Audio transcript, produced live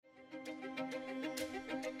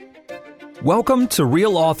Welcome to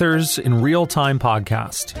Real Authors in Real Time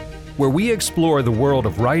podcast, where we explore the world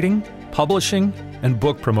of writing, publishing, and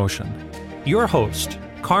book promotion. Your host,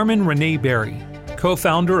 Carmen Renee Berry,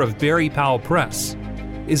 co-founder of Berry Powell Press,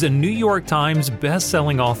 is a New York Times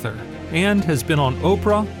best-selling author and has been on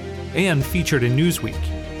Oprah and featured in Newsweek.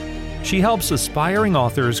 She helps aspiring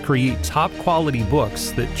authors create top-quality books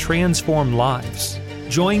that transform lives.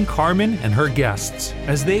 Join Carmen and her guests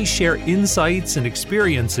as they share insights and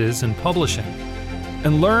experiences in publishing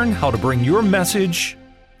and learn how to bring your message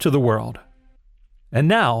to the world. And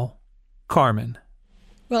now, Carmen.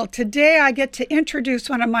 Well, today I get to introduce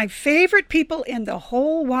one of my favorite people in the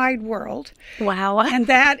whole wide world. Wow. And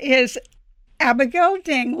that is Abigail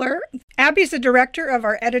Dingler. Abby's the director of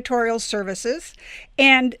our editorial services,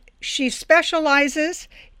 and she specializes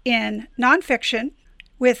in nonfiction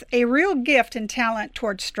with a real gift and talent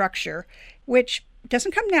towards structure, which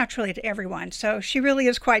doesn't come naturally to everyone. So she really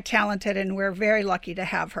is quite talented, and we're very lucky to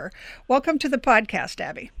have her. Welcome to the podcast,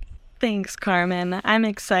 Abby. Thanks, Carmen. I'm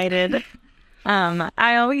excited.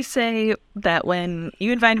 I always say that when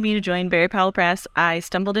you invited me to join Berry Powell Press, I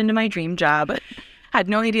stumbled into my dream job. Had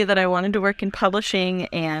no idea that I wanted to work in publishing,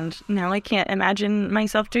 and now I can't imagine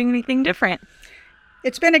myself doing anything different.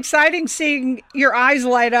 It's been exciting seeing your eyes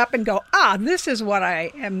light up and go, this is what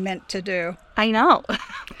I am meant to do. I know.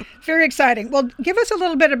 Very exciting. Well, give us a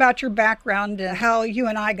little bit about your background and how you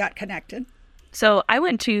and I got connected. So I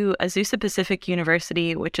went to Azusa Pacific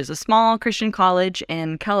University, which is a small Christian college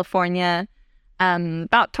in California,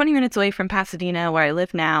 about 20 minutes away from Pasadena, where I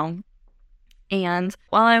live now. And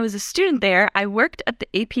while I was a student there, I worked at the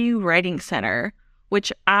APU Writing Center,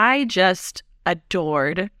 which I just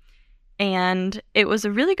adored. And it was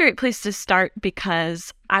a really great place to start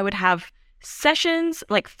because I would have sessions,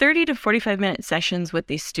 like 30 to 45 minute sessions with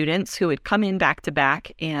these students who would come in back to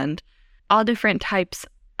back, and all different types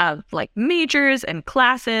of like majors and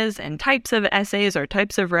classes and types of essays or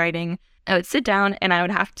types of writing. I would sit down and I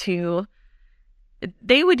would have to,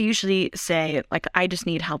 they would usually say like, I just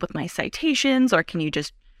need help with my citations, or can you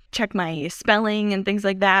just check my spelling and things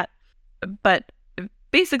like that. But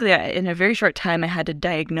basically, in a very short time, I had to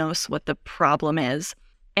diagnose what the problem is.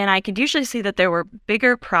 And I could usually see that there were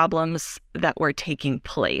bigger problems that were taking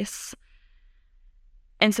place.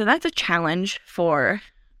 And so that's a challenge for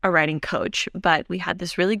a writing coach. But we had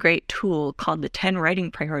this really great tool called the 10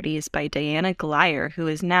 Writing Priorities by Diana Glyer, who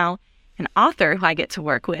is now an author who I get to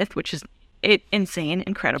work with, which is insane,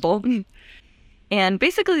 incredible. And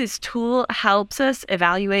basically, this tool helps us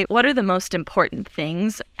evaluate what are the most important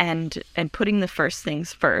things and putting the first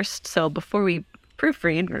things first. So before we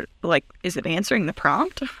proofread, we're like, is it answering the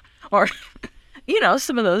prompt? Or,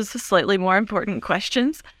 some of those slightly more important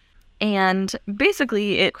questions. And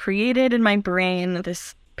basically, it created in my brain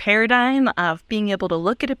this paradigm of being able to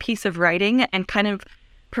look at a piece of writing and kind of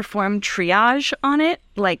perform triage on it.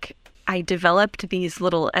 Like, I developed these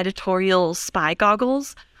little editorial spy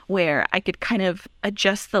goggles where I could kind of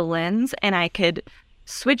adjust the lens and I could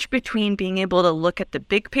switch between being able to look at the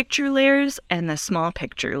big picture layers and the small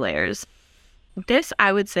picture layers. This,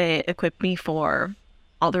 I would say, equipped me for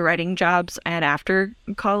all the writing jobs I had after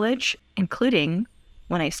college, including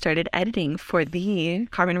when I started editing for the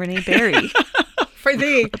Carmen Renee Berry. For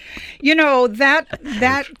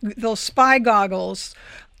those spy goggles,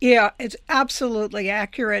 yeah, it's absolutely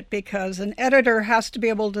accurate because an editor has to be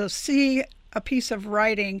able to see a piece of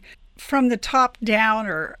writing from the top down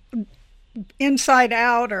or inside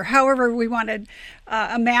out or however we want to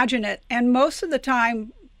imagine it. And most of the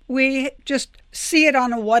time, we just see it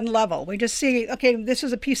on a one level. We just see, okay, this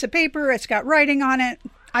is a piece of paper. It's got writing on it.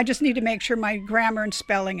 I just need to make sure my grammar and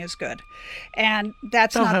spelling is good. And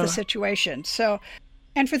that's not the situation.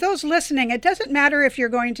 And for those listening, it doesn't matter if you're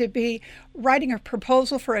going to be writing a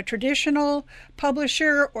proposal for a traditional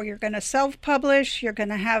publisher, or you're going to self-publish, you're going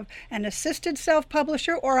to have an assisted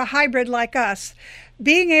self-publisher, or a hybrid like us.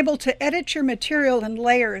 Being able to edit your material in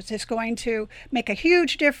layers is going to make a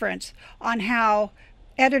huge difference on how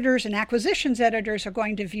editors and acquisitions editors are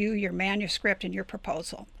going to view your manuscript and your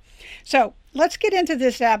proposal. So let's get into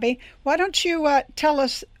this, Abby. Why don't you tell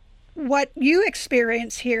us what you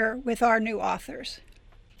experience here with our new authors?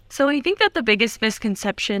 So I think that the biggest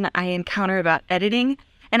misconception I encounter about editing,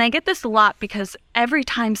 and I get this a lot because every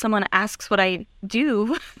time someone asks what I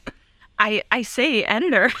do, I say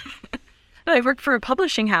editor. I work for a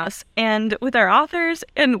publishing house, and with our authors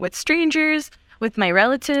and with strangers, with my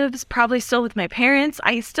relatives, probably still with my parents,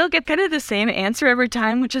 I still get kind of the same answer every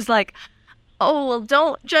time, which is like, oh, well,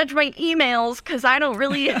 don't judge my emails because I don't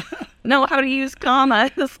really know how to use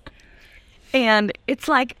commas. And it's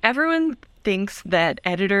like everyone thinks that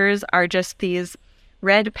editors are just these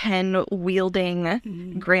red pen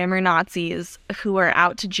wielding grammar Nazis who are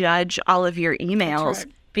out to judge all of your emails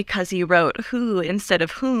because you wrote who instead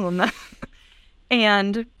of whom.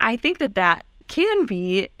 And I think that can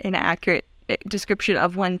be an accurate description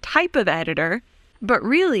of one type of editor, but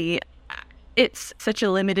really it's such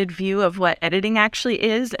a limited view of what editing actually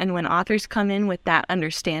is. And when authors come in with that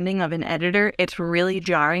understanding of an editor, it's really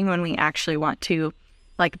jarring when we actually want to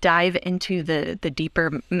dive into the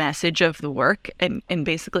deeper message of the work and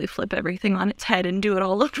basically flip everything on its head and do it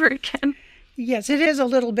all over again. Yes, it is a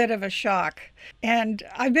little bit of a shock. And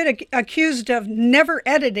I've been accused of never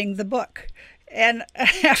editing the book. And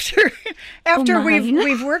after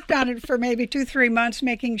we've worked on it for maybe 2-3 months,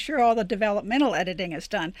 making sure all the developmental editing is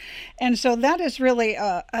done. And so that is really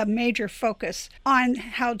a major focus on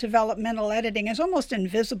how developmental editing is almost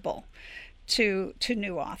invisible to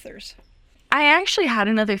new authors. I actually had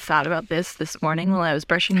another thought about this morning while I was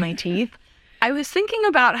brushing my teeth. I was thinking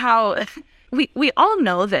about how we all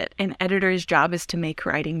know that an editor's job is to make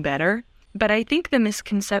writing better. But I think the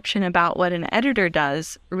misconception about what an editor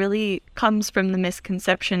does really comes from the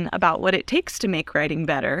misconception about what it takes to make writing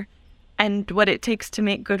better and what it takes to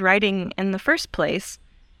make good writing in the first place.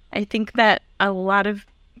 I think that a lot of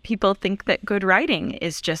people think that good writing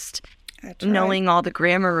is just knowing all the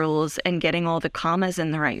grammar rules and getting all the commas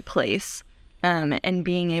in the right place, and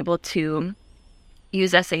being able to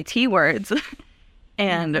use SAT words.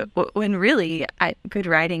 And when really good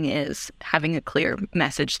writing is having a clear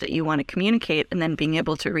message that you want to communicate and then being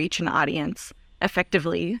able to reach an audience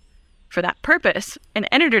effectively for that purpose. An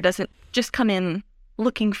editor doesn't just come in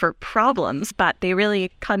looking for problems, but they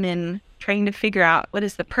really come in trying to figure out what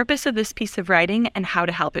is the purpose of this piece of writing and how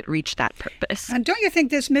to help it reach that purpose. And don't you think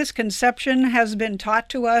this misconception has been taught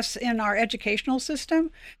to us in our educational system?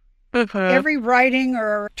 Every writing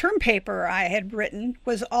or term paper I had written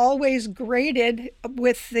was always graded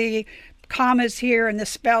with the commas here and the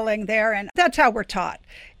spelling there, and that's how we're taught.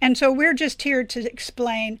 And so we're just here to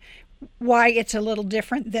explain why it's a little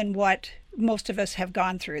different than what most of us have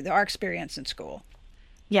gone through, our experience in school.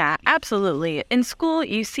 Yeah, absolutely. In school,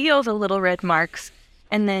 you see all the little red marks,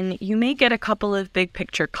 and then you may get a couple of big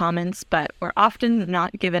picture comments, but we're often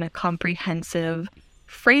not given a comprehensive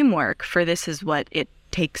framework for this is what it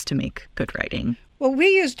takes to make good writing. Well, we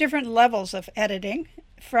use different levels of editing,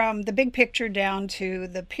 from the big picture down to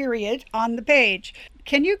the period on the page.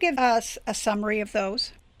 Can you give us a summary of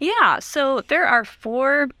those? Yeah, so there are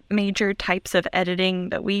 4 major types of editing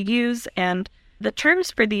that we use, and the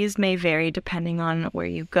terms for these may vary depending on where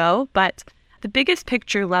you go, but the biggest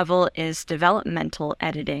picture level is developmental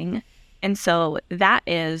editing. And so that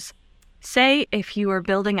is, say, if you are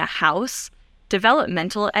building a house,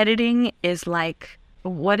 developmental editing is like,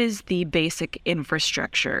 what is the basic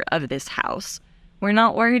infrastructure of this house? We're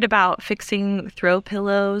not worried about fixing throw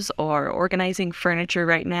pillows or organizing furniture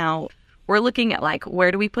right now. We're looking at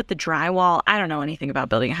where do we put the drywall? I don't know anything about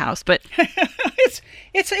building a house, but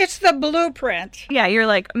it's the blueprint. Yeah,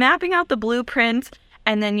 you're mapping out the blueprint,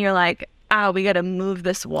 and then you're we got to move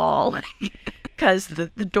this wall because the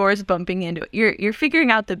door's bumping into it. You're figuring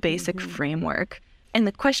out the basic framework. And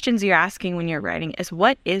the questions you're asking when you're writing is,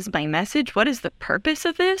 what is my message? What is the purpose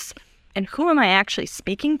of this? And who am I actually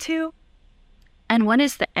speaking to? And what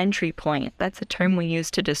is the entry point? That's a term we use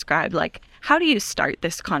to describe, how do you start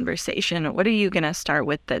this conversation? What are you going to start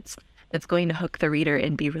with that's going to hook the reader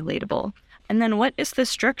and be relatable? And then what is the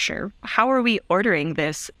structure? How are we ordering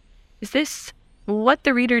this? Is this what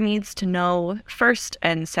the reader needs to know first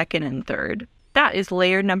and second and third? That is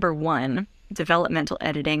layer number 1. Developmental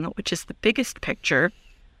editing, which is the biggest picture,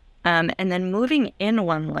 and then moving in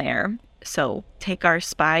 1 layer, so take our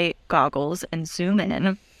spy goggles and zoom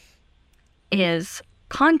in, is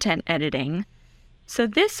content editing. So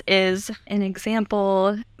this is an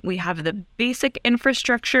example. We have the basic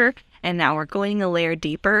infrastructure, and now we're going a layer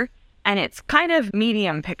deeper, and it's kind of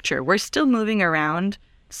medium picture. We're still moving around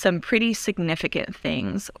some pretty significant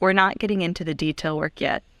things. We're not getting into the detail work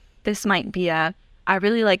yet. This might be I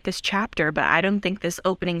really like this chapter, but I don't think this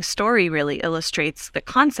opening story really illustrates the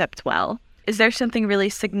concept well. Is there something really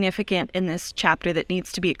significant in this chapter that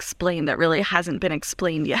needs to be explained that really hasn't been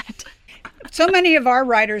explained yet? So many of our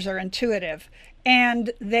writers are intuitive,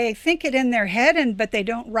 and they think it in their head, but they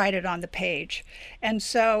don't write it on the page. And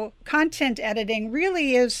so content editing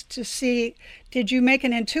really is to see, did you make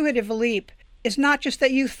an intuitive leap? It's not just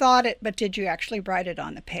that you thought it, but did you actually write it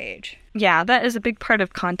on the page? Yeah, that is a big part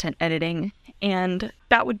of content editing. And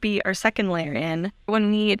that would be our second layer in.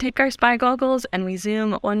 When we take our spy goggles and we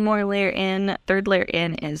zoom 1 more layer in, 3rd layer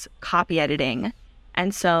in is copy editing.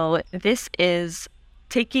 And so this is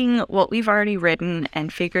taking what we've already written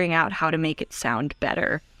and figuring out how to make it sound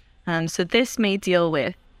better. So this may deal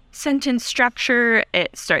with sentence structure.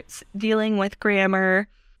 It starts dealing with grammar,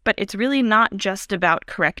 but it's really not just about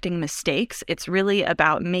correcting mistakes. It's really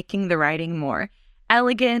about making the writing more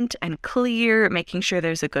elegant and clear, making sure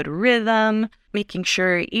there's a good rhythm, making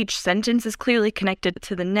sure each sentence is clearly connected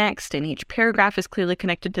to the next and each paragraph is clearly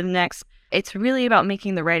connected to the next. It's really about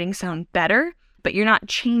making the writing sound better, but you're not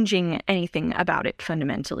changing anything about it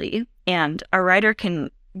fundamentally. And a writer can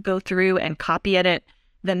go through and copy edit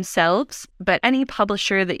themselves, but any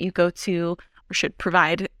publisher that you go to should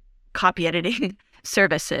provide copy editing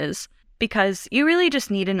services, because you really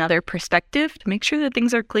just need another perspective to make sure that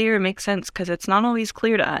things are clear and make sense, because it's not always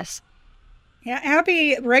clear to us. Yeah,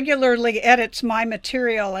 Abby regularly edits my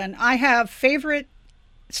material, and I have favorite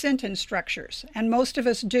sentence structures, and most of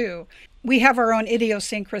us do. We have our own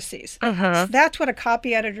idiosyncrasies. So that's what a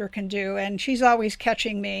copy editor can do, and she's always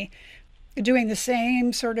catching me doing the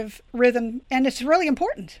same sort of rhythm, and it's really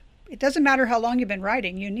important. It doesn't matter how long you've been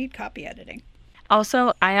writing, you need copy editing.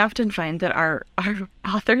 Also, I often find that our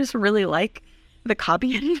authors really like the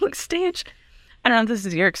copy editing stage. I don't know if this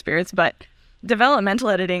is your experience, but developmental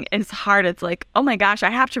editing is hard. It's like, oh my gosh, I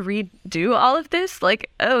have to redo all of this. Like,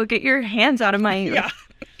 oh, get your hands out of my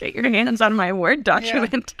Word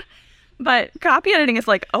document. Yeah. But copy editing is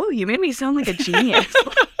like, oh, you made me sound like a genius.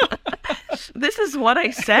 This is what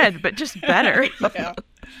I said, but just better. Yeah.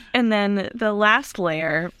 And then the last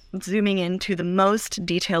layer, zooming into the most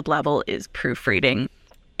detailed level, is proofreading.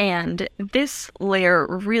 And this layer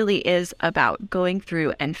really is about going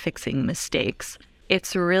through and fixing mistakes.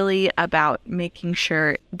 It's really about making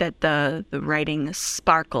sure that the writing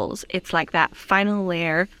sparkles. It's like that final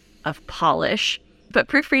layer of polish. But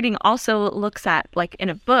proofreading also looks at, like in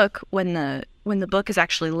a book, when the book is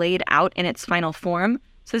actually laid out in its final form.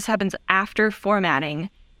 So this happens after formatting.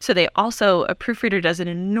 So a proofreader does an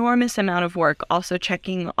enormous amount of work also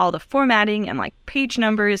checking all the formatting and like page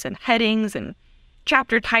numbers and headings and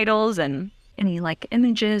chapter titles and any like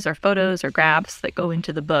images or photos or graphs that go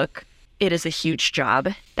into the book. It is a huge job.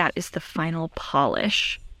 That is the final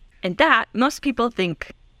polish. And that, most people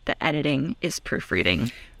think that editing is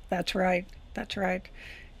proofreading. That's right. That's right.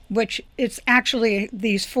 Which it's actually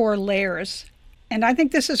these 4 layers. And I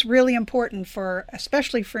think this is really important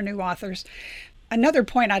especially for new authors. Another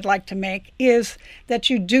point I'd like to make is that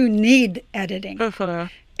you do need editing.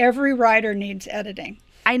 Every writer needs editing.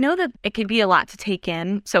 I know that it can be a lot to take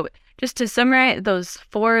in. So just to summarize those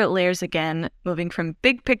 4 layers again, moving from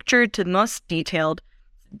big picture to the most detailed: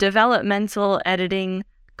 developmental editing,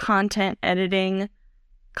 content editing,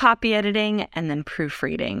 copy editing, and then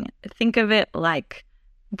proofreading. Think of it like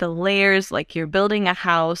the layers, like you're building a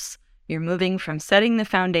house. You're moving from setting the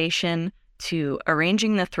foundation to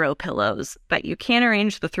arranging the throw pillows, but you can't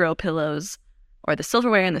arrange the throw pillows or the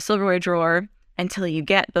silverware in the silverware drawer until you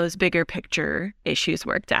get those bigger picture issues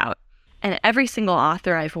worked out. And every single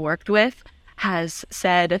author I've worked with has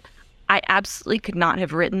said, I absolutely could not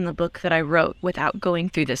have written the book that I wrote without going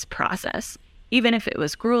through this process. Even if it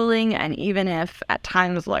was grueling, and even if at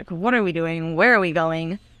times like, what are we doing? Where are we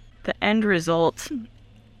going? The end result,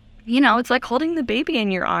 it's like holding the baby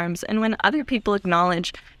in your arms. And when other people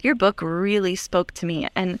acknowledge, your book really spoke to me,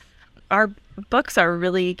 and our books are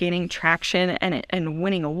really gaining traction and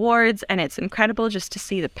winning awards, and it's incredible just to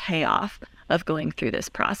see the payoff of going through this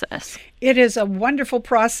process. It is a wonderful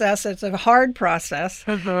process. It's a hard process.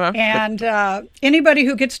 And anybody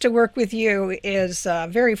who gets to work with you is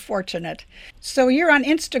very fortunate. So you're on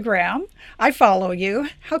Instagram. I follow you.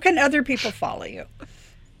 How can other people follow you?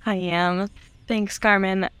 I am. Thanks,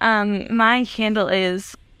 Carmen. My handle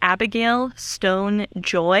is Abigail Stone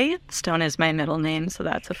Joy. Stone is my middle name, so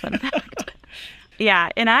that's a fun fact. Yeah,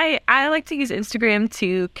 and I like to use Instagram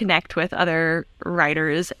to connect with other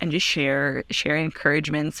writers and just share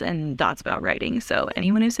encouragements and thoughts about writing. So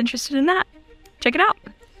anyone who's interested in that, check it out.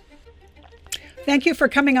 Thank you for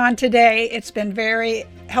coming on today. It's been very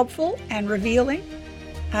helpful and revealing.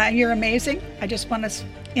 You're amazing. I just want to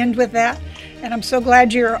end with that. And I'm so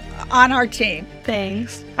glad you're on our team.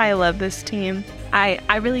 Thanks. I love this team. I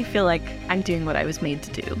really feel like I'm doing what I was made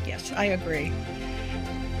to do. Yes, I agree.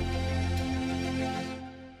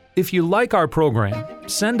 If you like our program,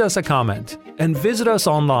 send us a comment and visit us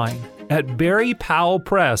online at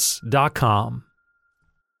barrypowellpress.com.